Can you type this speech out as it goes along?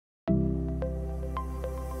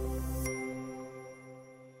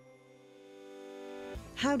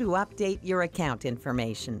How to update your account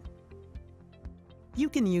information. You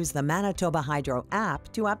can use the Manitoba Hydro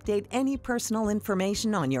app to update any personal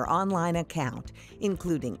information on your online account,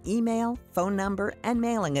 including email, phone number, and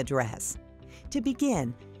mailing address. To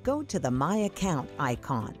begin, go to the My Account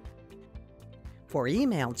icon. For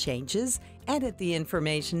email changes, edit the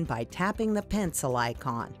information by tapping the pencil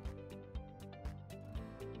icon.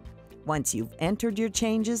 Once you've entered your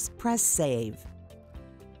changes, press Save.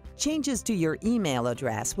 Changes to your email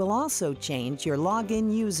address will also change your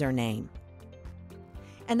login username.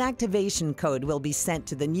 An activation code will be sent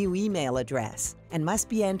to the new email address and must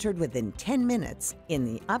be entered within 10 minutes in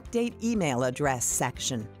the Update Email Address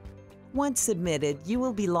section. Once submitted, you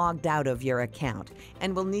will be logged out of your account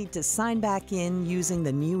and will need to sign back in using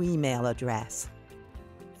the new email address.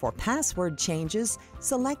 For password changes,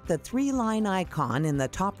 select the 3-line icon in the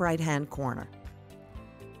top right-hand corner.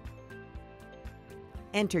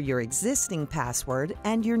 Enter your existing password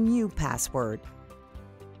and your new password.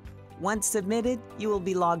 Once submitted, you will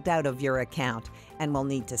be logged out of your account and will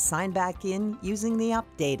need to sign back in using the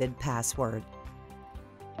updated password.